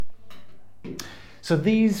So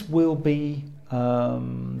these will be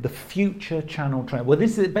the future channel trends. Well,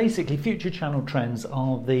 this is basically future channel trends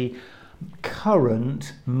are the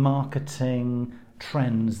current marketing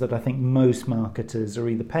trends that I think most marketers are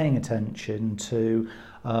either paying attention to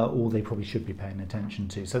or they probably should be paying attention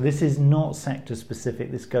to. So this is not sector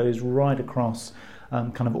specific. This goes right across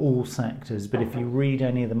kind of all sectors. But if you read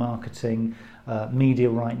any of the marketing media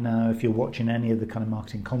right now, if you're watching any of the kind of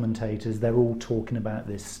marketing commentators, they're all talking about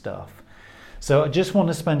this stuff. So I just want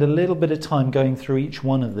to spend a little bit of time going through each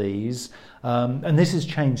one of these. And this has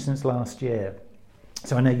changed since last year.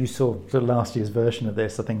 So I know you saw the last year's version of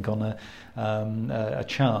this, I think, on a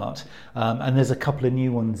chart. And there's a couple of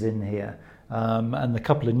new ones in here. And the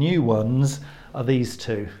couple of new ones are these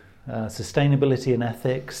two, sustainability and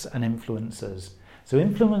ethics and influencers. So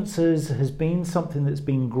influencers has been something that's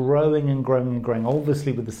been growing and growing and growing,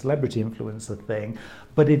 obviously with the celebrity influencer thing,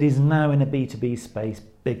 but it is now in a B2B space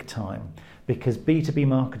big time, because B2B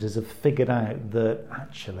marketers have figured out that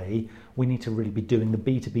actually we need to really be doing the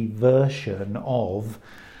B2B version of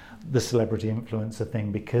the celebrity influencer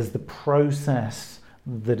thing, because the process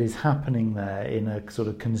that is happening there in a sort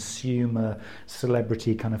of consumer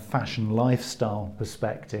celebrity kind of fashion lifestyle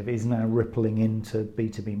perspective is now rippling into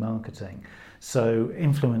B2B marketing. So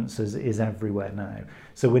influencers is everywhere now.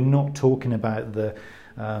 So we're not talking about the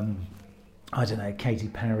I don't know, Katy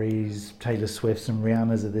Perry's, Taylor Swift's and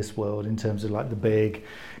Rihanna's of this world in terms of like the big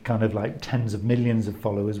kind of like tens of millions of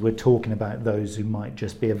followers. We're talking about those who might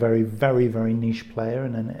just be a very, very, very niche player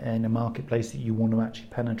in a marketplace that you want to actually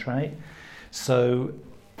penetrate. So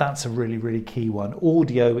that's a really, really key one.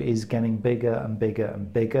 Audio is getting bigger and bigger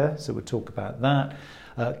and bigger. So we'll talk about that.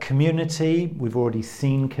 Community, we've already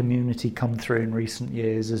seen community come through in recent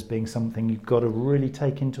years as being something you've got to really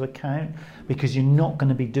take into account, because you're not going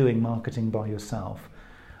to be doing marketing by yourself.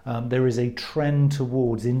 There is a trend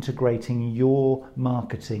towards integrating your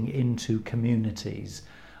marketing into communities.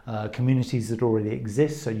 Communities that already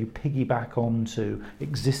exist, so you piggyback onto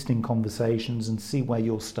existing conversations and see where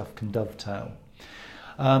your stuff can dovetail.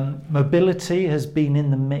 Mobility has been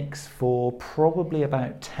in the mix for probably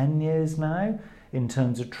about 10 years now. In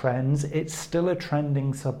terms of trends, it's still a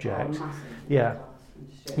trending subject. Yeah,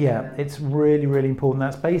 it's really, really important.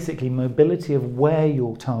 That's basically mobility of where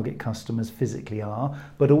your target customers physically are,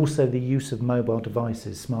 but also the use of mobile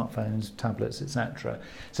devices, smartphones, tablets, etc.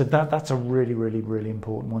 So that's a really, really, really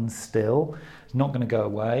important one still. It's not going to go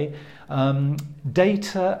away.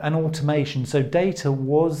 Data and automation. So data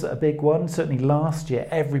was a big one. Certainly last year,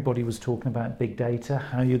 everybody was talking about big data,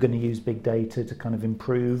 how you're going to use big data to kind of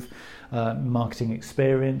improve marketing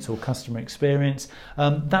experience or customer experience.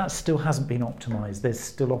 That still hasn't been optimized. There's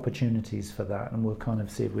still opportunities for that, and we'll kind of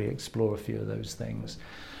see if we explore a few of those things.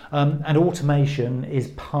 And automation is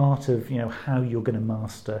part of how you're going to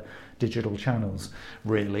master digital channels,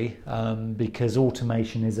 really, because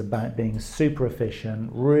automation is about being super efficient,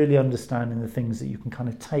 really understanding the things that you can kind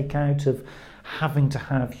of take out of having to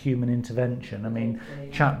have human intervention. I mean,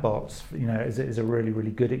 chatbots, is a really,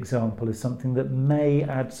 really good example of something that may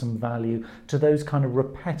add some value to those kind of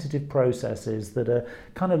repetitive processes that are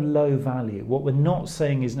kind of low value. What we're not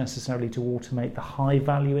saying is necessarily to automate the high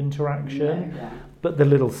value interaction, but the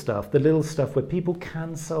little stuff where people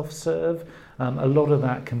can self-serve. A lot of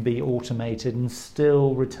that can be automated and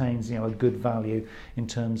still retains a good value in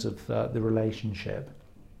terms of the relationship.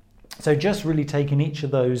 So just really taking each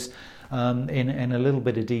of those in a little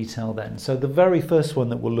bit of detail then. So the very first one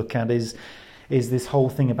that we'll look at is this whole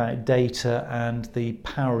thing about data and the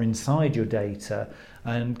power inside your data,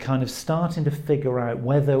 and kind of starting to figure out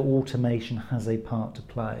whether automation has a part to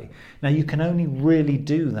play. Now, you can only really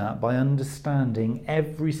do that by understanding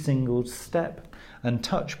every single step and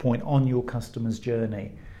touch point on your customer's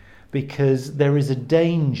journey, because there is a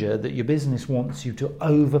danger that your business wants you to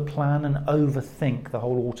overplan and overthink the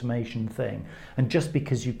whole automation thing. And just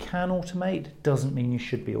because you can automate doesn't mean you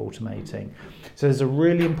should be automating. So there's a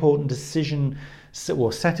really important decision,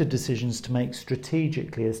 or set of decisions to make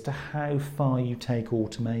strategically as to how far you take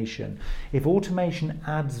automation. If automation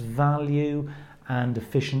adds value and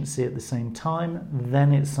efficiency at the same time,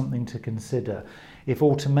 then it's something to consider. If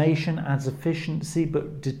automation adds efficiency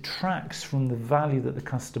but detracts from the value that the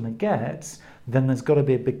customer gets, then there's got to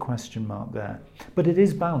be a big question mark there. But it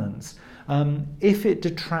is balance. If it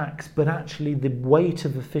detracts, but actually the weight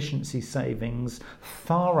of efficiency savings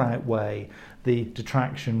far outweigh the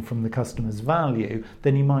detraction from the customer's value,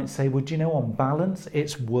 then you might say, well, do you know, on balance,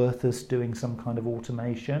 it's worth us doing some kind of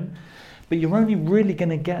automation. But you're only really going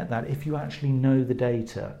to get that if you actually know the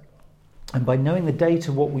data. And by knowing the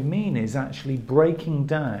data, what we mean is actually breaking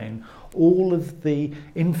down all of the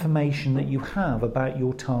information that you have about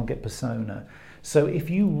your target persona. So if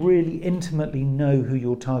you really intimately know who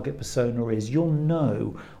your target persona is, you'll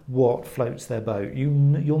know what floats their boat.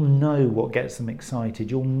 You'll know what gets them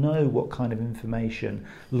excited. You'll know what kind of information,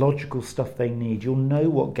 logical stuff they need. You'll know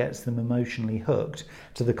what gets them emotionally hooked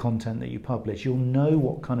to the content that you publish. You'll know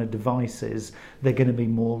what kind of devices they're going to be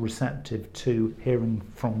more receptive to hearing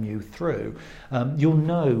from you through. You'll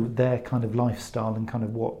know their kind of lifestyle and kind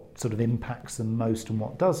of what sort of impacts them most and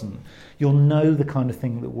what doesn't. You'll know the kind of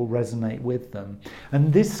thing that will resonate with them.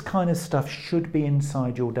 And this kind of stuff should be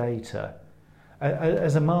inside your data.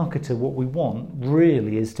 As a marketer, what we want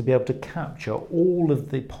really is to be able to capture all of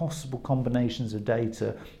the possible combinations of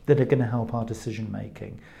data that are going to help our decision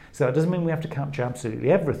making. So that doesn't mean we have to capture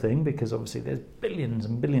absolutely everything, because obviously there's billions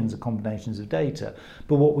and billions of combinations of data.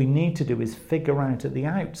 But what we need to do is figure out at the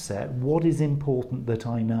outset what is important that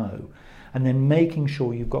I know, and then making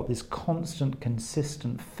sure you've got this constant,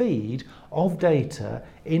 consistent feed of data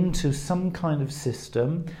into some kind of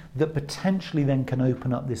system that potentially then can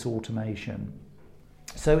open up this automation.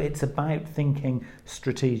 So it's about thinking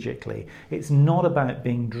strategically. It's not about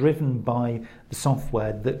being driven by the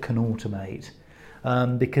software that can automate.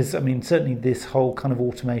 Because, I mean, certainly this whole kind of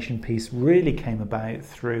automation piece really came about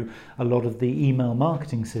through a lot of the email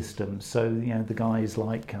marketing systems. So, you know, the guys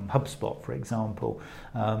like HubSpot, for example,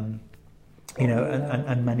 and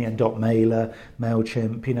many, and Dotmailer,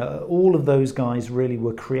 MailChimp, you know, all of those guys really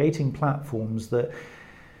were creating platforms that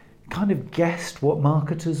kind of guessed what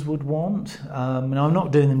marketers would want. And I'm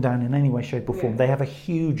not doing them down in any way, shape or form. They have a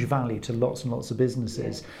huge value to lots and lots of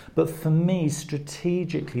businesses. But for me,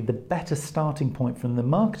 strategically, the better starting point from the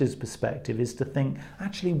marketer's perspective is to think,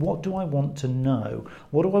 actually, what do I want to know?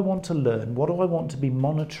 What do I want to learn? What do I want to be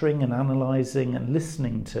monitoring and analysing and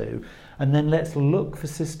listening to? And then let's look for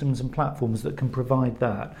systems and platforms that can provide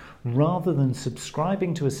that, rather than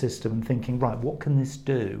subscribing to a system and thinking, right, what can this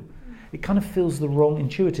do? It kind of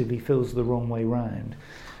intuitively feels the wrong way round.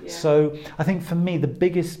 Yeah. So I think for me, the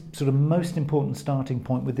biggest, sort of most important starting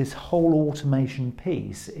point with this whole automation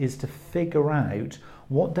piece is to figure out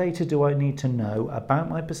what data do I need to know about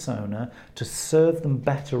my persona to serve them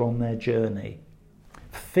better on their journey.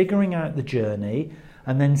 Figuring out the journey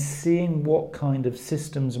and then seeing what kind of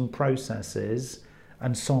systems and processes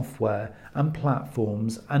and software and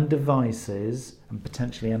platforms and devices and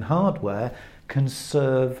potentially and hardware can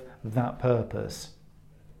serve that purpose,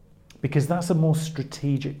 because that's a more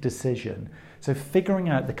strategic decision. So figuring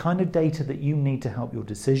out the kind of data that you need to help your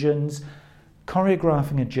decisions,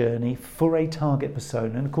 choreographing a journey for a target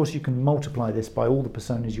persona, and of course you can multiply this by all the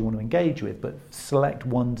personas you want to engage with, but select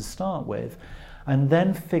one to start with, and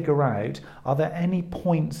then figure out, are there any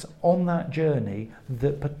points on that journey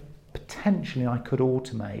that potentially I could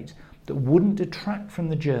automate that wouldn't detract from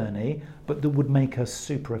the journey, but that would make us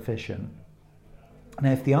super efficient?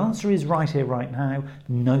 Now, if the answer is right here, right now,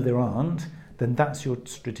 no, there aren't, then that's your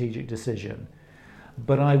strategic decision.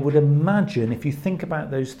 But I would imagine, if you think about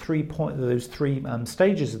those three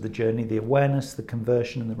stages of the journey, the awareness, the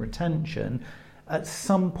conversion, and the retention, at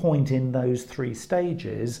some point in those three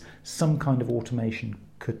stages, some kind of automation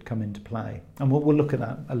could come into play. And we'll look at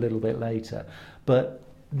that a little bit later. But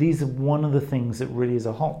these are one of the things that really is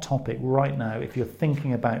a hot topic right now. If you're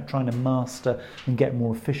thinking about trying to master and get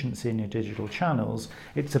more efficiency in your digital channels,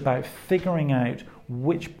 it's about figuring out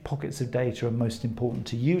which pockets of data are most important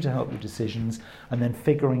to you to help your decisions, and then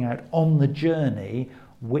figuring out on the journey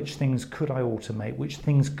which things could I automate, which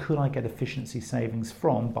things could I get efficiency savings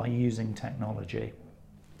from by using technology.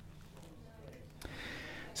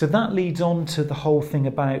 So that leads on to the whole thing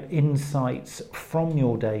about insights from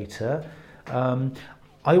your data.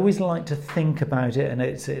 I always like to think about it, and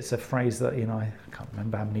it's a phrase that, you know, I can't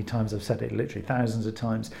remember how many times I've said it, literally thousands of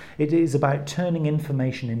times. It is about turning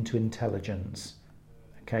information into intelligence.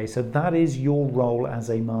 Okay, so that is your role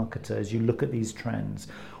as a marketer as you look at these trends.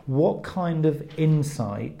 What kind of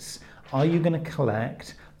insights are you going to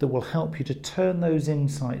collect that will help you to turn those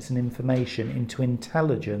insights and information into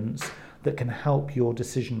intelligence that can help your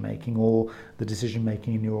decision making or the decision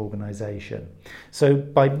making in your organization? So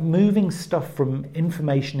by moving stuff from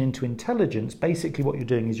information into intelligence, basically what you're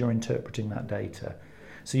doing is you're interpreting that data.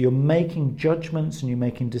 So you're making judgments and you're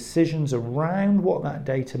making decisions around what that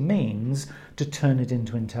data means to turn it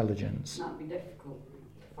into intelligence. That'd be difficult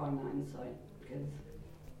to find that insight, because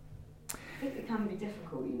I think it can be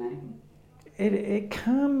difficult, you know. It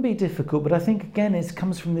can be difficult, but I think, again, it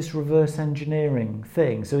comes from this reverse engineering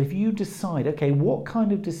thing. So if you decide, okay, what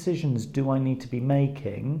kind of decisions do I need to be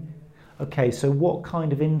making? Okay, so what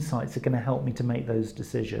kind of insights are going to help me to make those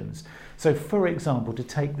decisions? So, for example, to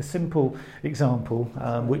take the simple example,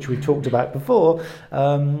 which we talked about before,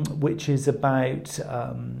 which is about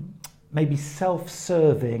maybe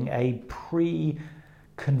self-serving a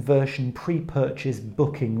pre-conversion, pre-purchase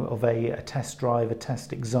booking of a test drive, a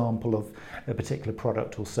test example of a particular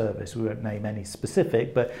product or service. We won't name any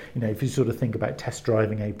specific, but if you sort of think about test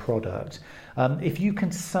driving a product, if you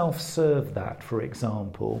can self-serve that, for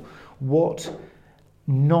example, what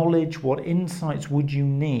knowledge, what insights would you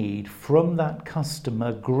need from that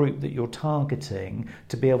customer group that you're targeting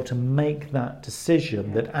to be able to make that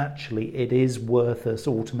decision that actually it is worth us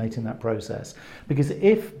automating that process? Because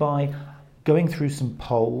if by going through some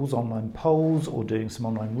polls, online polls, or doing some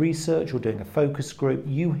online research, or doing a focus group,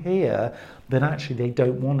 you hear that actually they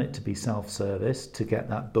don't want it to be self-service to get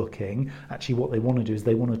that booking. Actually, what they want to do is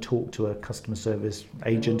they want to talk to a customer service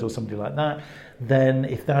agent or somebody like that. Then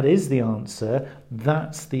if that is the answer,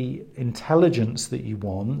 that's the intelligence that you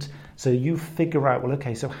want. So you figure out, well,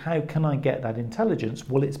 okay, so how can I get that intelligence?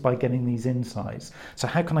 Well, it's by getting these insights. So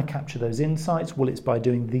how can I capture those insights? Well, it's by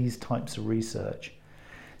doing these types of research.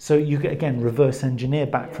 So you, again, reverse engineer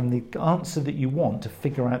back from the answer that you want to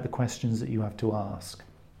figure out the questions that you have to ask.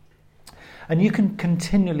 And you can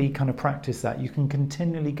continually kind of practice that. You can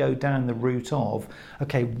continually go down the route of,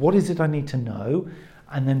 okay, what is it I need to know?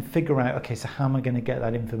 And then figure out, okay, so how am I going to get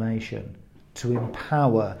that information to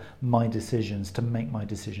empower my decisions, to make my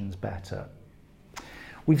decisions better?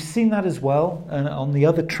 We've seen that as well on the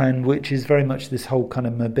other trend, which is very much this whole kind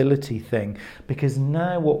of mobility thing, because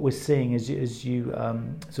now what we're seeing is as you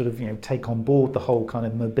sort of take on board the whole kind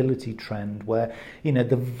of mobility trend, where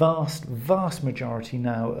the vast majority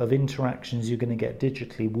now of interactions you're going to get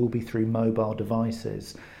digitally will be through mobile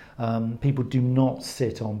devices. People do not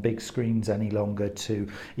sit on big screens any longer to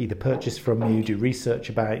either purchase from you, do research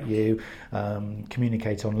about you,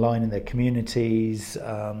 communicate online in their communities,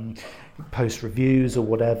 post reviews or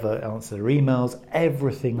whatever, answer their emails.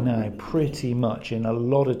 Everything now pretty much in a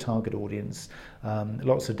lot of target audience,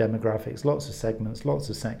 lots of demographics, lots of segments,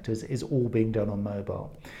 lots of sectors, is all being done on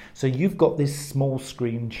mobile. So you've got this small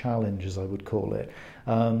screen challenge, as I would call it,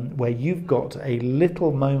 where you've got a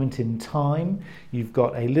little moment in time, you've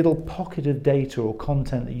got a little pocket of data or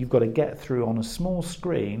content that you've got to get through on a small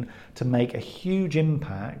screen to make a huge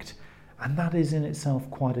impact, and that is in itself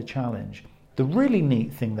quite a challenge. The really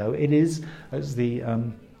neat thing, though, it is, as the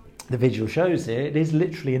visual shows here, it is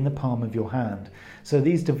literally in the palm of your hand. So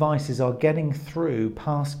these devices are getting through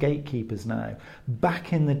past gatekeepers now.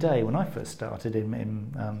 Back in the day, when I first started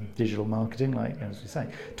in digital marketing, like as we say,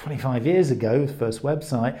 25 years ago, first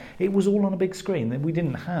website, it was all on a big screen. We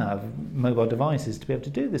didn't have mobile devices to be able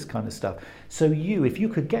to do this kind of stuff. So if you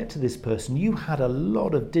could get to this person, you had a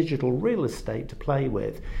lot of digital real estate to play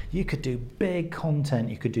with. You could do big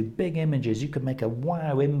content, you could do big images, you could make a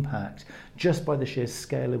wow impact just by the sheer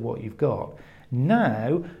scale of what you've got.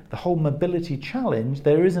 Now, the whole mobility challenge,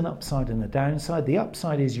 there is an upside and a downside. The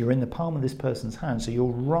upside is you're in the palm of this person's hand, so you're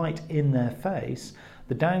right in their face.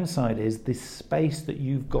 The downside is this space that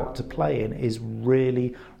you've got to play in is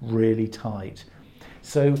really, really tight.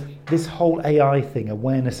 So this whole AI thing,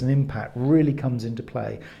 awareness and impact, really comes into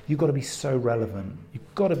play. You've got to be so relevant.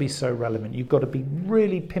 You've got to be so relevant. You've got to be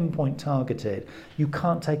really pinpoint targeted. You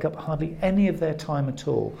can't take up hardly any of their time at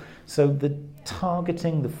all. So the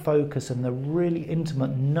targeting, the focus, and the really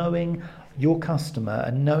intimate knowing your customer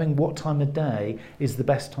and knowing what time of day is the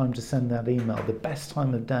best time to send that email, the best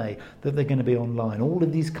time of day that they're going to be online, all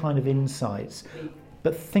of these kind of insights.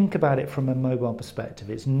 But think about it from a mobile perspective.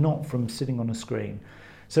 It's not from sitting on a screen.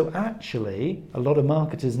 So actually, a lot of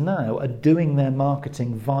marketers now are doing their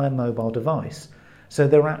marketing via mobile device. So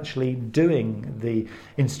they're actually doing the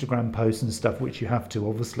Instagram posts and stuff, which you have to,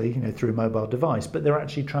 obviously, through a mobile device, but they're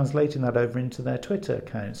actually translating that over into their Twitter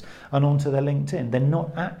accounts and onto their LinkedIn. They're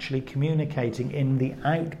not actually communicating in the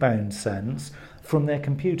outbound sense from their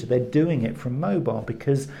computer. They're doing it from mobile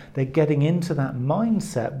because they're getting into that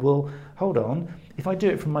mindset, well, hold on, if I do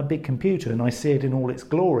it from my big computer and I see it in all its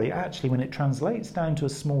glory, actually when it translates down to a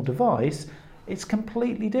small device, it's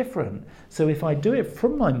completely different. So if I do it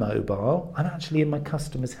from my mobile, I'm actually in my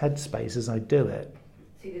customer's headspace as I do it.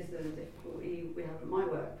 See, this is the difficulty we have at my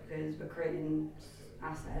work, because we're creating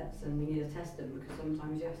assets and we need to test them, because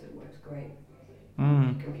sometimes, yes, it works great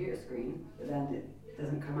on a computer screen, but then it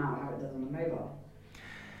doesn't come out how it does on a mobile.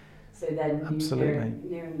 So then you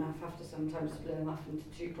near enough have to sometimes split them up into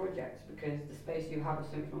two projects, because the space you have is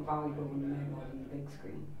so much more valuable on the mobile than the big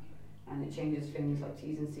screen. And it changes things like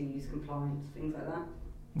T's and C's, compliance, things like that.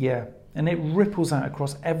 Yeah, and it ripples out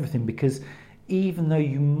across everything, because even though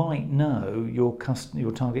you might know your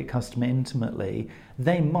target customer intimately,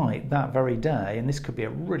 they might that very day, and this could be a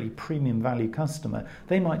really premium value customer,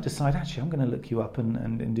 they might decide, actually, I'm going to look you up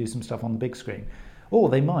and do some stuff on the big screen. Or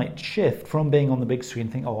they might shift from being on the big screen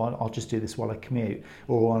and think, oh, I'll just do this while I commute,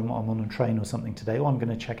 or I'm on a train or something today, or I'm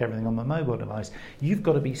going to check everything on my mobile device. You've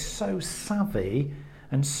got to be so savvy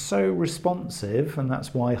and so responsive, and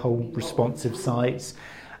that's why whole responsive sites,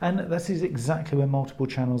 and this is exactly where multiple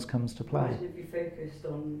channels comes to play. Imagine if you focused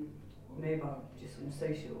on mobile, just on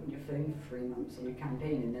social, on your phone for 3 months on a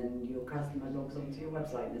campaign, and then your customer logs onto your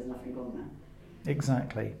website and there's nothing on there.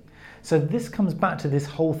 Exactly. So this comes back to this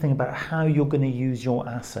whole thing about how you're going to use your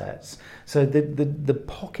assets. So the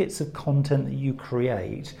pockets of content that you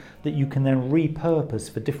create that you can then repurpose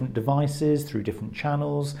for different devices, through different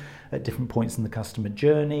channels, at different points in the customer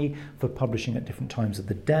journey, for publishing at different times of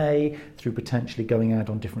the day, through potentially going out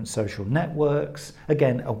on different social networks.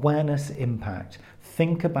 Again, awareness, impact.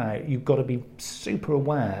 Think about, you've got to be super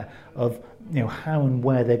aware of how and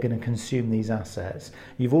where they're going to consume these assets.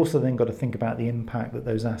 You've also then got to think about the impact that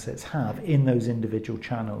those assets have in those individual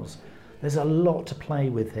channels. There's a lot to play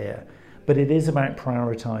with here, but it is about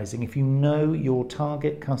prioritizing. If you know your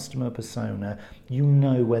target customer persona, you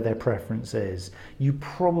know where their preference is. You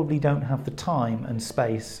probably don't have the time and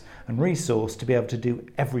space and resource to be able to do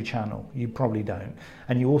every channel. You probably don't.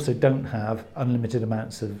 And you also don't have unlimited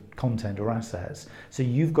amounts of content or assets. So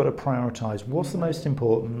you've got to prioritize what's the most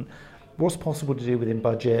important, what's possible to do within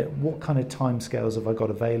budget, what kind of timescales have I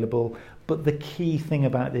got available. But the key thing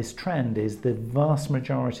about this trend is the vast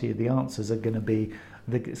majority of the answers are going to be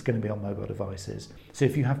on mobile devices. So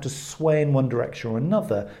if you have to sway in one direction or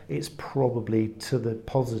another, it's probably to the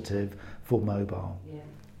positive for mobile. Yeah.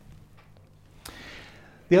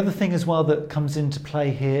 The other thing as well that comes into play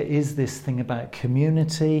here is this thing about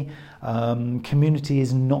community. Community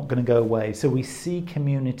is not going to go away. So we see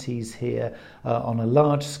communities here on a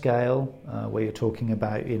large scale, where you're talking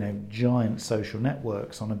about giant social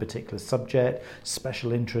networks on a particular subject,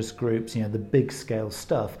 special interest groups, the big scale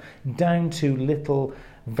stuff, down to little,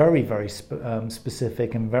 very, very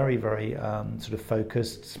specific and very, very sort of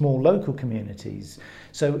focused small local communities.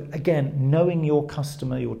 So again, knowing your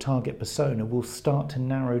customer, your target persona, will start to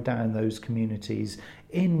narrow down those communities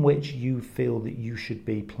in which you feel that you should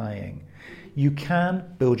be playing. You can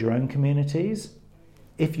build your own communities.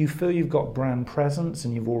 If you feel you've got brand presence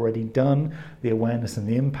and you've already done the awareness and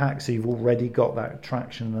the impact, so you've already got that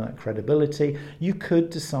traction and that credibility, you could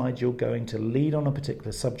decide you're going to lead on a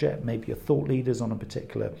particular subject, maybe your thought leaders on a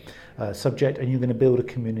particular subject, and you're going to build a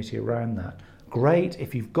community around that. Great.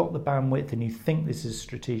 If you've got the bandwidth and you think this is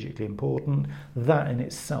strategically important, that in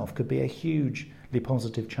itself could be a hugely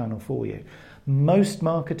positive channel for you. Most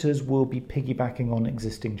marketers will be piggybacking on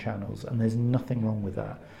existing channels, and there's nothing wrong with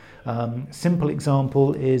that. Simple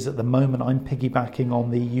example is, at the moment I'm piggybacking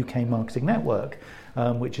on the UK Marketing Network,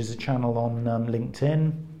 which is a channel on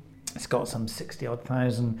LinkedIn. It's got some 60-odd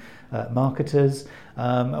thousand marketers,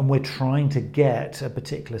 and we're trying to get a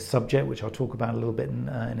particular subject, which I'll talk about a little bit in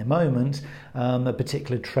a moment, a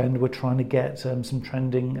particular trend. We're trying to get some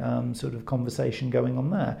trending sort of conversation going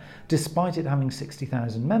on there. Despite it having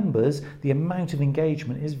 60,000 members, the amount of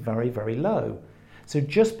engagement is very, very low. So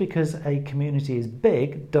just because a community is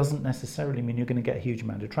big doesn't necessarily mean you're going to get a huge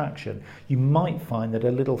amount of traction. You might find that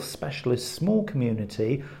a little specialist small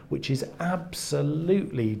community, which is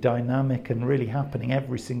absolutely dynamic and really happening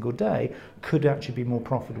every single day, could actually be more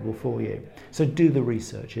profitable for you. So do the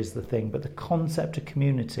research is the thing, but the concept of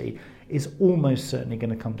community is almost certainly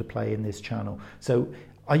going to come to play in this channel. So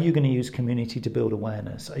are you going to use community to build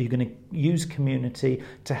awareness? Are you going to use community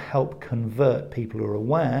to help convert people who are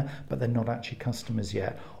aware but they're not actually customers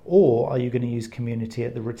yet? Or are you going to use community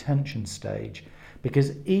at the retention stage?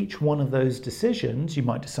 Because each one of those decisions, you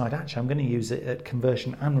might decide, actually, I'm going to use it at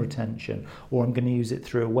conversion and retention, or I'm going to use it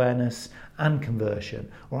through awareness and conversion,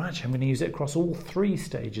 or actually, I'm going to use it across all three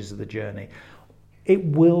stages of the journey. It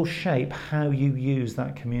will shape how you use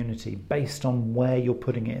that community based on where you're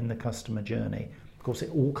putting it in the customer journey. Of course,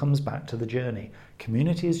 it all comes back to the journey.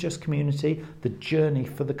 Community is just community. The journey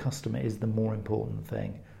for the customer is the more important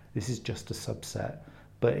thing. This is just a subset,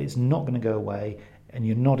 but it's not going to go away, and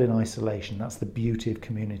you're not in isolation. That's the beauty of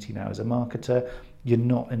community now. As a marketer, you're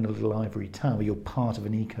not in a little ivory tower. You're part of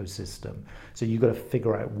an ecosystem. So you've got to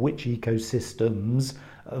figure out which ecosystems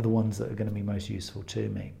are the ones that are going to be most useful to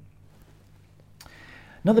me.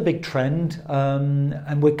 Another big trend,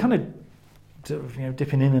 and we're kind of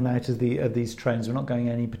dipping in and out of these trends, we're not going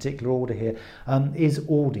in any particular order here, is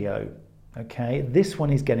audio. Okay, this one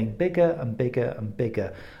is getting bigger and bigger and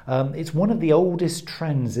bigger. It's one of the oldest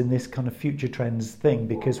trends in this kind of future trends thing,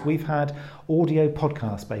 because we've had audio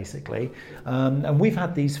podcasts basically, and we've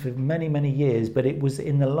had these for many, many years, but it was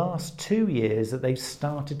in the last 2 years that they've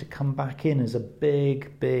started to come back in as a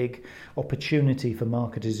big, big opportunity for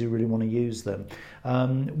marketers who really want to use them.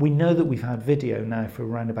 We know that we've had video now for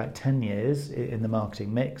around about 10 years in the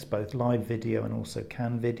marketing mix, both live video and also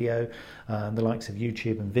canned video. The likes of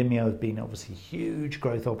YouTube and Vimeo have been obviously huge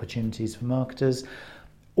growth opportunities for marketers.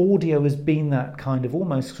 Audio has been that kind of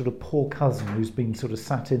almost sort of poor cousin who's been sort of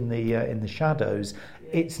sat in the shadows.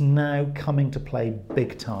 It's now coming to play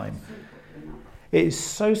big time. It is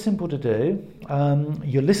so simple to do.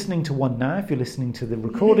 You're listening to one now if you're listening to the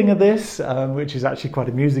recording of this, which is actually quite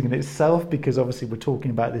amusing in itself, because obviously we're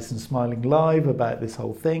talking about this and smiling live about this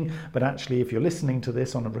whole thing. But actually, if you're listening to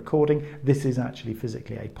this on a recording, this is actually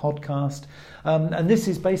physically a podcast. And this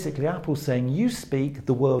is basically Apple saying, you speak,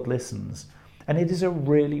 the world listens. And it is a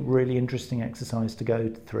really, really interesting exercise to go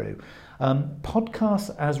through.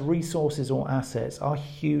 Podcasts as resources or assets are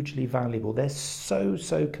hugely valuable. They're so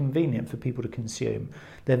convenient for people to consume.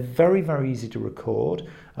 They're very, very easy to record.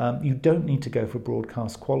 You don't need to go for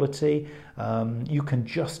broadcast quality. You can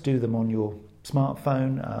just do them on your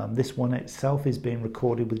smartphone. This one itself is being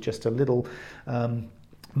recorded with just a little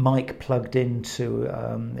mic plugged into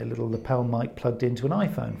a little lapel mic plugged into an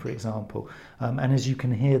iPhone, for example, and as you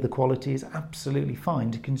can hear, the quality is absolutely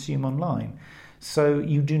fine to consume online. So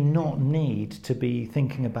you do not need to be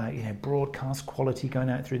thinking about broadcast quality going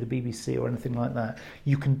out through the BBC or anything like that.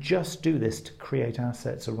 You can just do this to create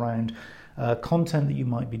assets around content that you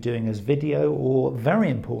might be doing as video, or very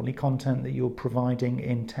importantly, content that you're providing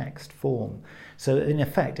in text form. So in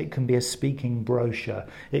effect, it can be a speaking brochure,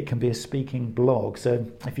 it can be a speaking blog. So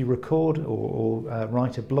if you record or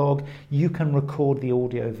write a blog, you can record the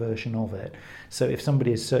audio version of it. So if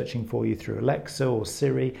somebody is searching for you through Alexa or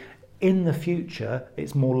Siri, in the future,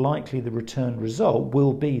 it's more likely the return result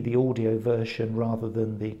will be the audio version rather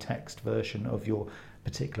than the text version of your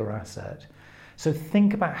particular asset. So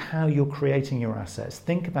think about how you're creating your assets.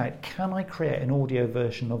 Think about, can I create an audio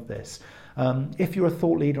version of this? If you're a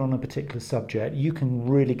thought leader on a particular subject, you can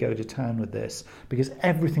really go to town with this, because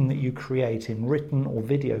everything that you create in written or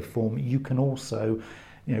video form, you can also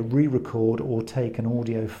re-record or take an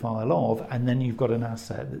audio file of, and then you've got an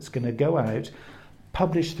asset that's going to go out,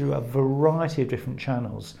 published through a variety of different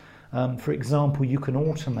channels. For example, you can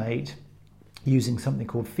automate using something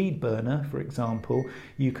called FeedBurner, for example.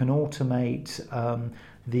 You can automate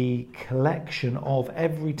the collection of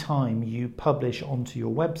every time you publish onto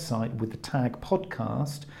your website with the tag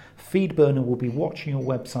podcast. FeedBurner will be watching your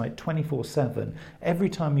website 24/7. Every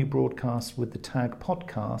time you broadcast with the tag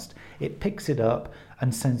podcast, it picks it up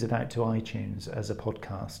and sends it out to iTunes as a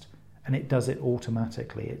podcast. And it does it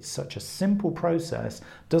automatically. It's such a simple process,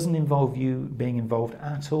 doesn't involve you being involved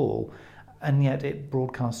at all, and yet it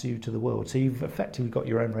broadcasts you to the world. So you've effectively got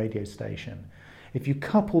your own radio station. If you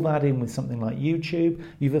couple that in with something like YouTube,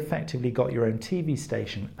 you've effectively got your own TV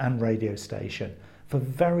station and radio station for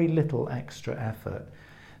very little extra effort.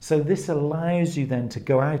 So this allows you then to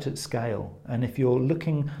go out at scale. And if you're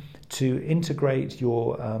looking to integrate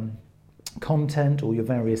your content or your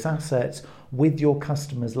various assets with your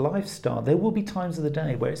customers' lifestyle, there will be times of the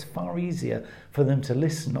day where it's far easier for them to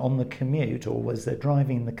listen on the commute or as they're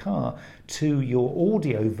driving in the car to your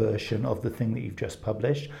audio version of the thing that you've just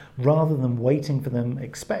published, rather than waiting for them,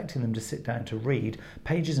 expecting them to sit down to read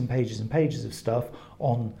pages and pages and pages of stuff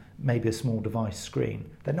on maybe a small device screen.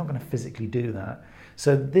 They're not going to physically do that.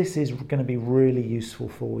 So this is going to be really useful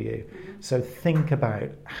for you. So think about,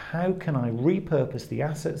 how can I repurpose the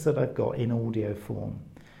assets that I've got in audio form?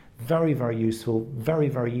 Very, very useful, very,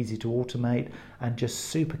 very easy to automate, and just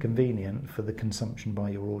super convenient for the consumption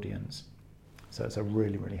by your audience. So it's a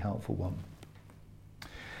really, really helpful one.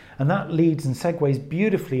 And that leads and segues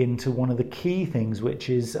beautifully into one of the key things,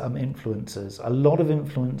 which is influencers. A lot of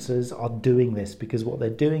influencers are doing this because what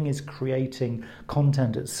they're doing is creating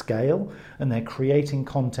content at scale, and they're creating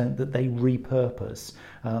content that they repurpose.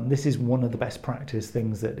 This is one of the best practice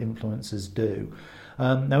things that influencers do.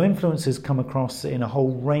 Now, influencers come across in a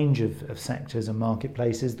whole range of sectors and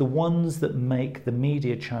marketplaces. The ones that make the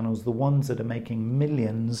media channels, the ones that are making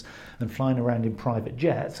millions and flying around in private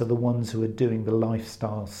jets, are the ones who are doing the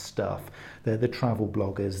lifestyle stuff. They're the travel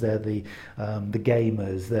bloggers, they're the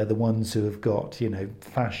gamers, they're the ones who have got,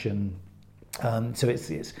 fashion So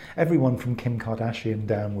it's everyone from Kim Kardashian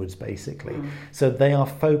downwards, basically. So they are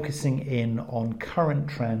focusing in on current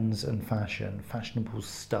trends and fashion, fashionable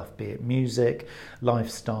stuff, be it music,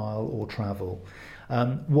 lifestyle or travel.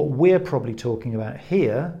 What we're probably talking about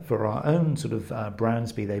here for our own sort of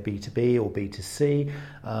brands, be they B2B or B2C,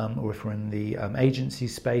 or if we're in the agency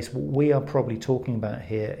space, what we are probably talking about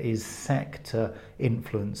here is sector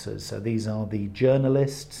influencers. So these are the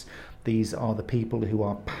journalists, these are the people who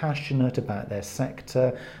are passionate about their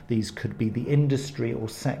sector. These could be the industry or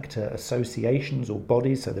sector associations or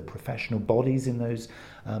bodies, so the professional bodies in those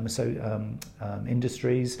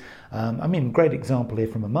industries. I mean, a great example here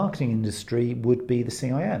from a marketing industry would be the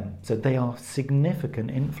CIM. So they are significant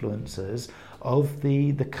influencers of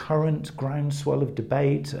the current groundswell of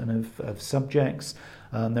debate and of subjects.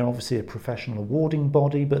 They're obviously a professional awarding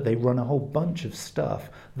body, but they run a whole bunch of stuff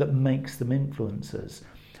that makes them influencers.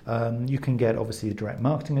 You can get obviously the Direct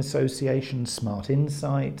Marketing Association, Smart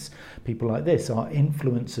Insights. People like this are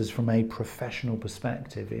influencers from a professional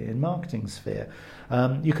perspective in marketing sphere.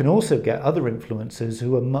 You can also get other influencers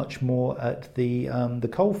who are much more at the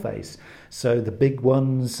coalface. So the big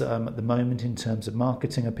ones at the moment in terms of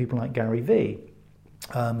marketing are people like Gary Vee,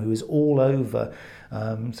 who is all over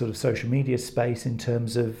sort of social media space in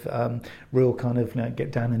terms of real kind of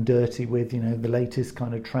get down and dirty with the latest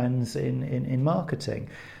kind of trends in marketing.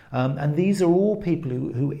 And these are all people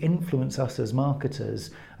who influence us as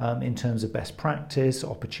marketers in terms of best practice,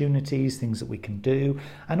 opportunities, things that we can do,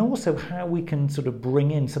 and also how we can sort of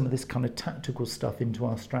bring in some of this kind of tactical stuff into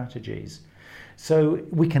our strategies. So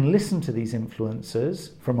we can listen to these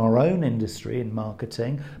influencers from our own industry in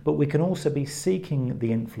marketing, but we can also be seeking the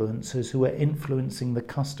influencers who are influencing the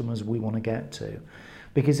customers we want to get to.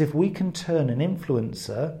 Because if we can turn an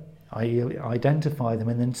influencer, identify them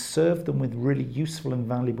and then serve them with really useful and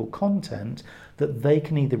valuable content that they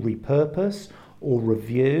can either repurpose or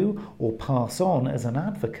review or pass on as an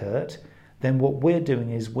advocate, then what we're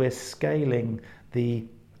doing is we're scaling the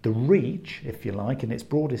reach, if you like, in its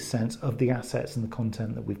broadest sense, of the assets and the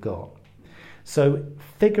content that we've got. So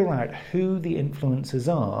figure out who the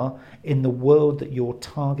influencers are in the world that your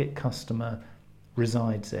target customer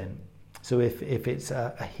resides in. So if it's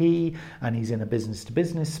a he and he's in a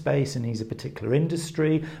business-to-business space and he's a particular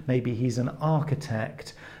industry, maybe he's an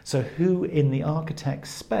architect. So who in the architect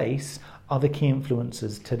space are the key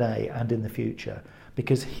influencers today and in the future?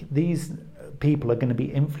 Because these people are going to be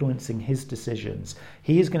influencing his decisions.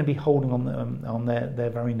 He is going to be holding on their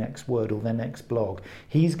very next word or their next blog.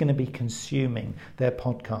 He's going to be consuming their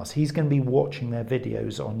podcast. He's going to be watching their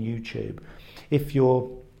videos on YouTube. If your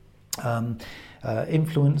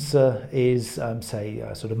influencer is, say,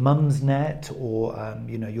 sort of Mumsnet, or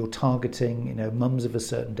you're targeting, mums of a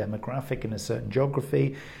certain demographic in a certain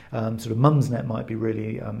geography. Sort of Mumsnet might be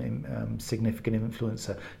really significant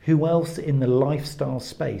influencer. Who else in the lifestyle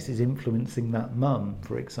space is influencing that mum,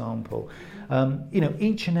 for example?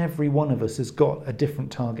 Each and every one of us has got a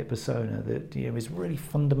different target persona that is really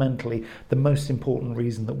fundamentally the most important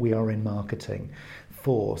reason that we are in marketing.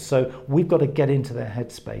 So we've got to get into their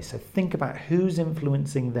headspace. So think about who's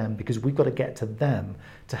influencing them, because we've got to get to them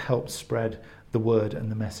to help spread the word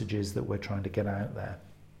and the messages that we're trying to get out there.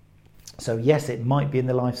 So yes, it might be in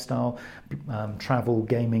the lifestyle, travel,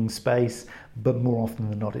 gaming space, but more often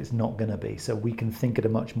than not, it's not going to be. So we can think at a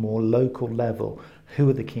much more local level. Who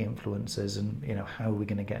are the key influencers, and how are we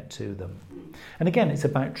going to get to them? And again, it's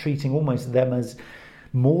about treating almost them as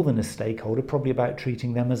more than a stakeholder, probably about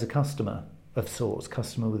treating them as a customer of sorts,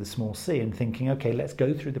 customer with a small c, and thinking, okay, let's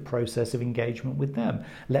go through the process of engagement with them.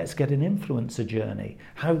 Let's get an influencer journey.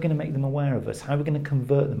 How are we going to make them aware of us? How are we going to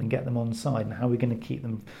convert them and get them on side? And how are we going to keep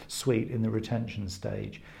them sweet in the retention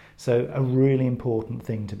stage? So a really important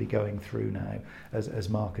thing to be going through now as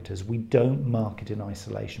marketers. We don't market in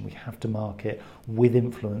isolation. We have to market with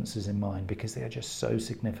influencers in mind, because they are just so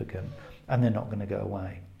significant and they're not going to go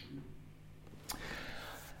away.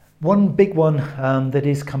 One big one that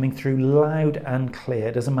is coming through loud and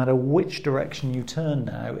clear, doesn't matter which direction you turn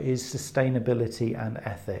now, is sustainability and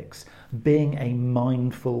ethics. Being a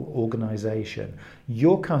mindful organisation.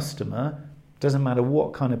 Your customer, doesn't matter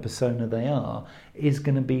what kind of persona they are, is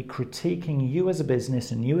going to be critiquing you as a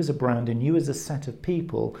business and you as a brand and you as a set of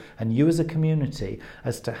people and you as a community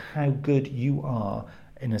as to how good you are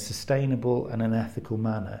in a sustainable and an ethical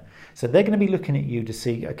manner. So they're going to be looking at you to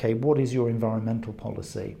see, okay, what is your environmental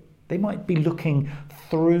policy? They might be looking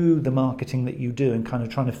through the marketing that you do and kind of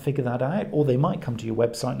trying to figure that out, or they might come to your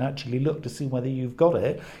website and actually look to see whether you've got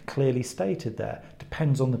it clearly stated there.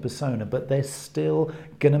 Depends on the persona, but they're still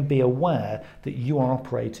going to be aware that you are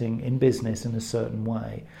operating in business in a certain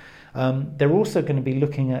way. They're also going to be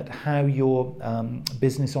looking at how your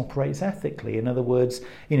business operates ethically. In other words,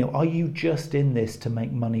 are you just in this to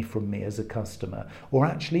make money from me as a customer, or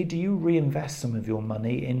actually do you reinvest some of your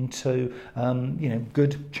money into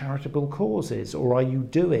good charitable causes, or are you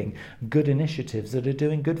doing good initiatives that are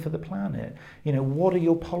doing good for the planet? What are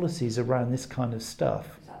your policies around this kind of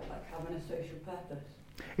stuff? Is that like having a social purpose?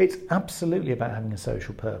 It's absolutely about having a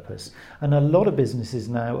social purpose. And a lot of businesses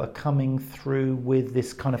now are coming through with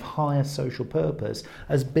this kind of higher social purpose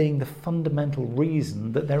as being the fundamental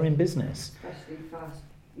reason that they're in business. Especially fast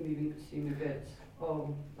moving consumer goods.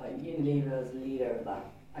 Oh, like Unilever is a leader of that,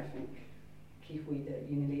 I think. Keith Weed at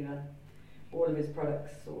Unilever. All of his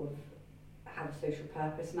products sort of have a social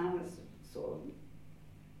purpose now. It's sort of,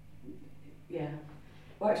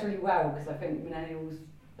 works really well, because I think millennials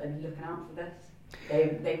are looking out for this.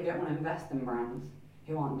 They don't want to invest in brands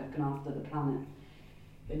who aren't looking after the planet.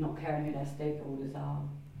 They're not caring who their stakeholders are.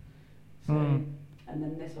 So, and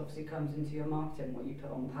then this obviously comes into your marketing, what you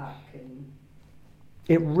put on pack, and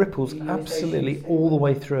it ripples absolutely all the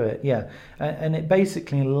way through it, yeah. And it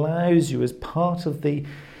basically allows you as part of the...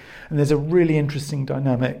 And there's a really interesting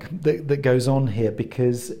dynamic that goes on here,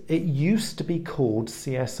 because it used to be called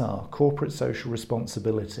CSR, Corporate Social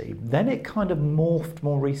Responsibility. Then it kind of morphed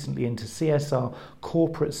more recently into CSR,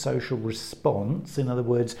 Corporate Social Response. In other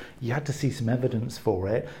words, you had to see some evidence for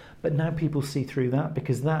it. But now people see through that,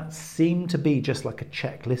 because that seemed to be just like a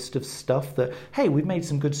checklist of stuff that, hey, we've made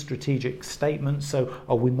some good strategic statements, so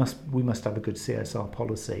we must have a good CSR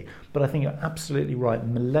policy. But I think you're absolutely right.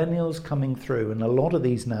 Millennials coming through, and a lot of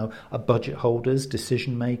these now are budget holders,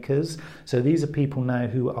 decision makers. So these are people now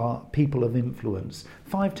who are people of influence.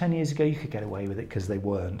 5-10 years ago, you could get away with it because they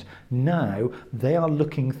weren't. Now they are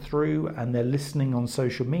looking through and they're listening on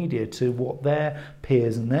social media to what their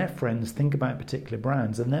peers and their friends think about particular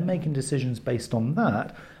brands, and they're making decisions based on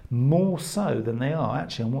that more so than they are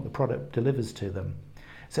actually on what the product delivers to them.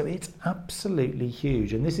 So it's absolutely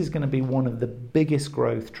huge, and this is going to be one of the biggest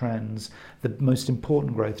growth trends, the most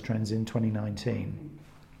important growth trends in 2019.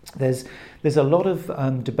 There's a lot of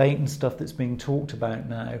debate and stuff that's being talked about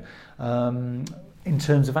now in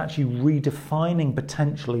terms of actually redefining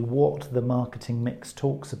potentially what the marketing mix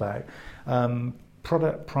talks about.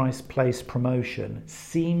 Product, price, place, promotion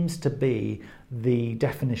seems to be the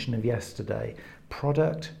definition of yesterday.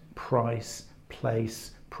 Product, price,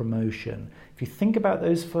 place, promotion. If you think about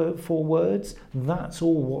those four words, that's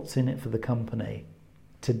all what's in it for the company.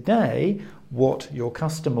 Today, what your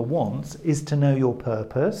customer wants is to know your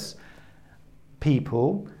purpose,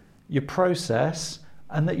 people, your process,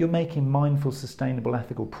 and that you're making mindful, sustainable,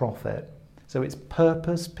 ethical profit. So it's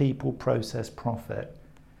purpose, people, process, profit.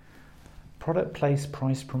 Product, place,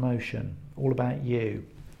 price, promotion, all about you.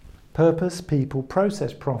 Purpose, people,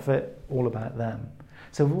 process, profit, all about them.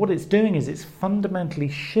 So what it's doing is it's fundamentally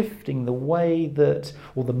shifting the way that,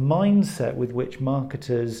 or the mindset with which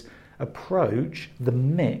marketers approach the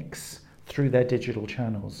mix through their digital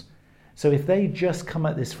channels. So if they just come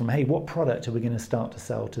at this from, hey, what product are we going to start to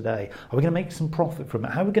sell today? Are we going to make some profit from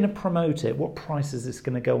it? How are we going to promote it? What price is this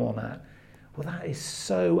going to go on at? Well, that is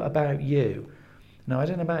so about you. Now, I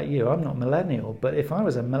don't know about you, I'm not millennial, but if I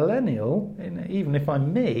was a millennial, even if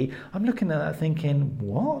I'm me, I'm looking at that thinking,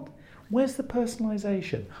 what? Where's the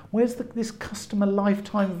personalisation? Where's this customer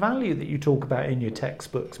lifetime value that you talk about in your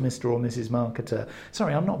textbooks, Mr. or Mrs. Marketer?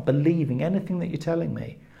 Sorry, I'm not believing anything that you're telling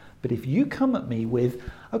me. But if you come at me with,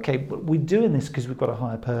 okay, but we're doing this because we've got a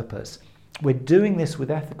higher purpose. We're doing this with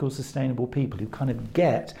ethical, sustainable people who kind of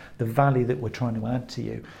get the value that we're trying to add to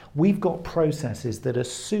you. We've got processes that are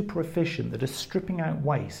super efficient, that are stripping out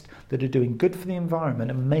waste, that are doing good for the environment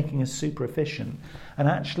and making us super efficient. And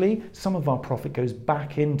actually, some of our profit goes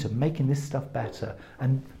back into making this stuff better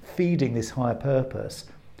and feeding this higher purpose.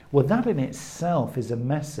 Well, that in itself is a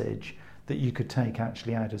message that you could take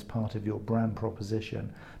actually out as part of your brand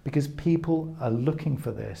proposition, because people are looking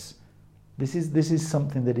for this. This is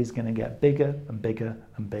something that is going to get bigger and bigger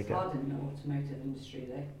and bigger. It's hard in the automotive industry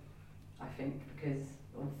though, I think, because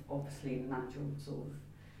of obviously the natural sort of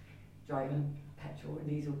driving petrol or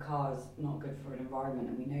diesel cars not good for an environment,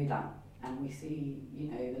 and we know that. And we see,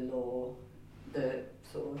 the law, the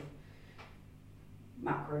sort of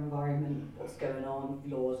macro environment, what's going on,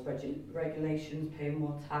 laws, regulations, paying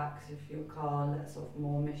more tax if your car lets off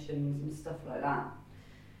more emissions and stuff like that.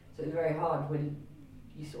 So it's very hard when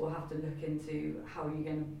you sort of have to look into how you're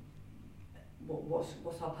going to,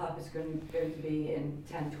 what's our purpose going to be in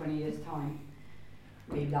 10, 20 years' time.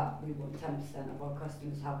 Maybe that we want 10% of our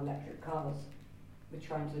customers to have electric cars. We're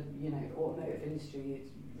trying to, automotive industry is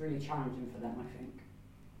really challenging for them, I think.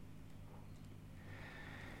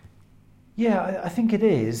 Yeah, I think it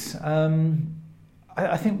is.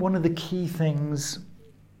 I think one of the key things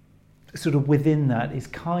sort of within that is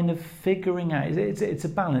kind of figuring out, it's a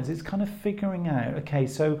balance, it's kind of figuring out, okay,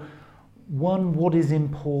 so one, what is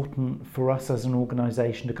important for us as an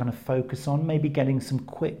organisation to kind of focus on, maybe getting some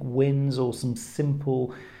quick wins or some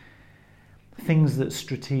simple things that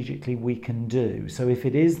strategically we can do. So if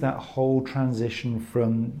it is that whole transition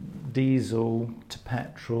from diesel to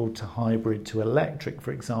petrol to hybrid to electric,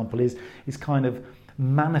 for example, is kind of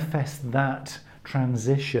manifest that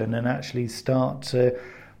transition and actually start to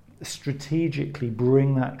strategically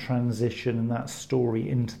bring that transition and that story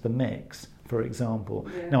into the mix, for example.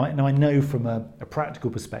 Yeah. Now I know from a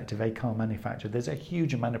practical perspective, a car manufacturer, there's a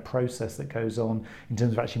huge amount of process that goes on in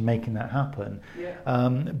terms of actually making that happen. Yeah.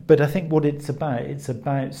 But I think what it's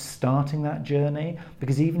about starting that journey,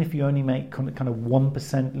 because even if you only make kind of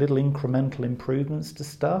 1% little incremental improvements to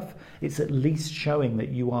stuff, it's at least showing that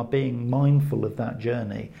you are being mindful of that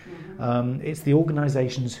journey. Mm-hmm. It's the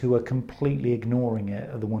organisations who are completely ignoring it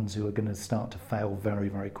are the ones who are going to start to fail very,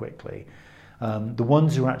 very quickly. The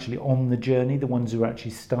ones who are actually on the journey, the ones who are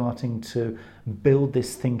actually starting to build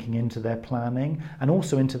this thinking into their planning and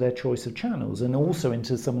also into their choice of channels and also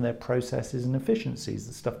into some of their processes and efficiencies,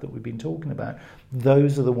 the stuff that we've been talking about,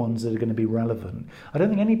 those are the ones that are going to be relevant. I don't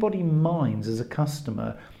think anybody minds as a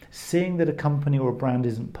customer seeing that a company or a brand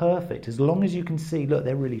isn't perfect, as long as you can see, look,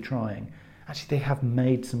 they're really trying. Actually, they have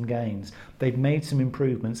made some gains. They've made some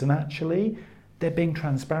improvements, and actually they're being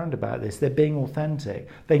transparent about this. They're being authentic.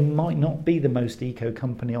 They might not be the most eco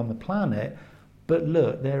company on the planet, but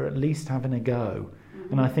look, they're at least having a go.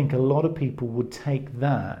 Mm-hmm. And I think a lot of people would take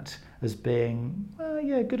that as being, well,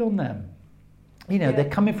 yeah, good on them. You know, they're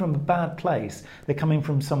coming from a bad place. They're coming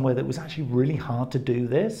from somewhere that was actually really hard to do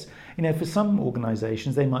this. You know, for some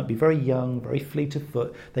organisations, they might be very young, very fleet of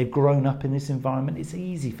foot. They've grown up in this environment. It's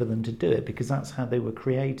easy for them to do it because that's how they were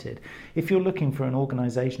created. If you're looking for an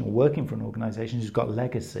organisation or working for an organisation who's got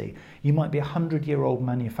legacy, you might be a 100-year-old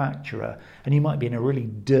manufacturer and you might be in a really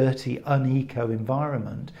dirty, un-eco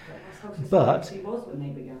environment. But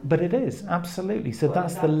it is, absolutely. So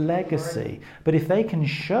that's the legacy. But if they can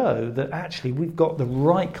show that actually we've got the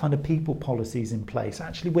right kind of people policies in place,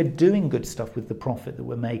 actually we're doing good stuff with the profit that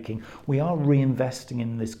we're making, we are reinvesting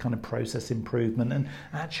in this kind of process improvement, and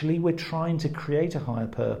actually we're trying to create a higher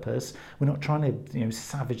purpose. We're not trying to,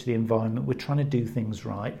 savage the environment. We're trying to do things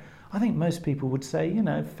right. I think most people would say,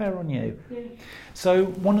 fair on you. Yeah. So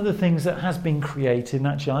one of the things that has been created, and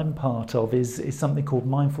actually I'm part of, is something called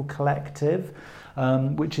Mindful Collective,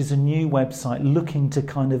 which is a new website looking to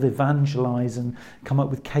kind of evangelise and come up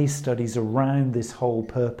with case studies around this whole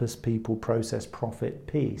purpose, people, process, profit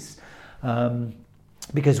piece.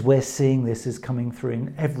 Because we're seeing this as coming through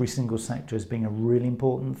in every single sector as being a really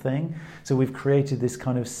important thing. So we've created this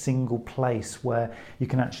kind of single place where you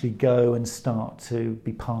can actually go and start to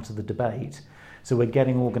be part of the debate. So we're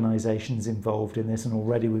getting organisations involved in this, and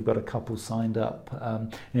already we've got a couple signed up.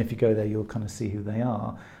 And if you go there, you'll kind of see who they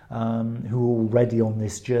are, who are already on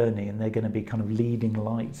this journey, and they're going to be kind of leading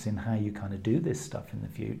lights in how you kind of do this stuff in the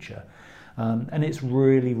future. And it's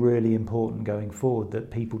really, really important going forward that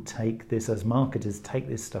people take this, as marketers, take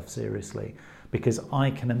this stuff seriously, because I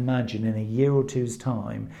can imagine in a year or two's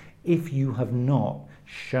time, if you have not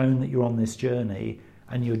shown that you're on this journey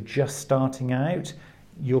and you're just starting out,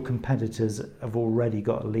 your competitors have already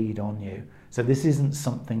got a lead on you. So this isn't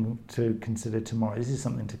something to consider tomorrow, this is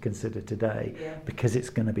something to consider today, because it's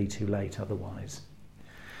going to be too late otherwise.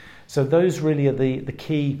 So those really are the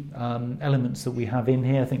key elements that we have in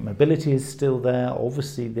here. I think mobility is still there.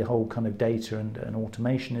 Obviously, the whole kind of data and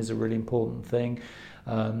automation is a really important thing.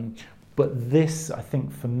 But this, I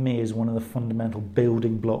think, for me, is one of the fundamental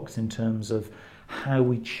building blocks in terms of how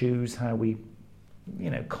we choose, how we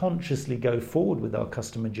consciously go forward with our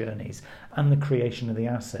customer journeys and the creation of the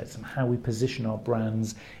assets and how we position our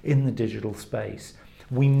brands in the digital space.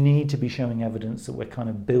 We need to be showing evidence that we're kind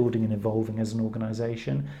of building and evolving as an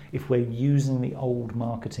organisation. If we're using the old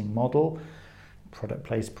marketing model, product,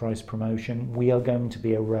 place, price, promotion, we are going to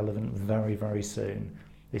be irrelevant very, very soon.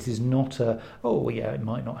 This is not it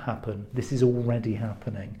might not happen. This is already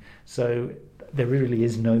happening. So there really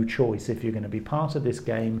is no choice if you're going to be part of this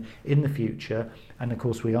game in the future. And of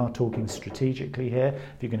course, we are talking strategically here.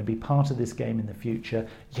 If you're going to be part of this game in the future,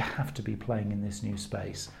 you have to be playing in this new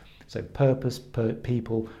space. So purpose,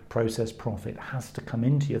 people, process, profit has to come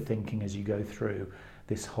into your thinking as you go through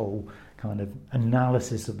this whole kind of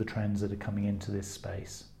analysis of the trends that are coming into this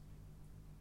space.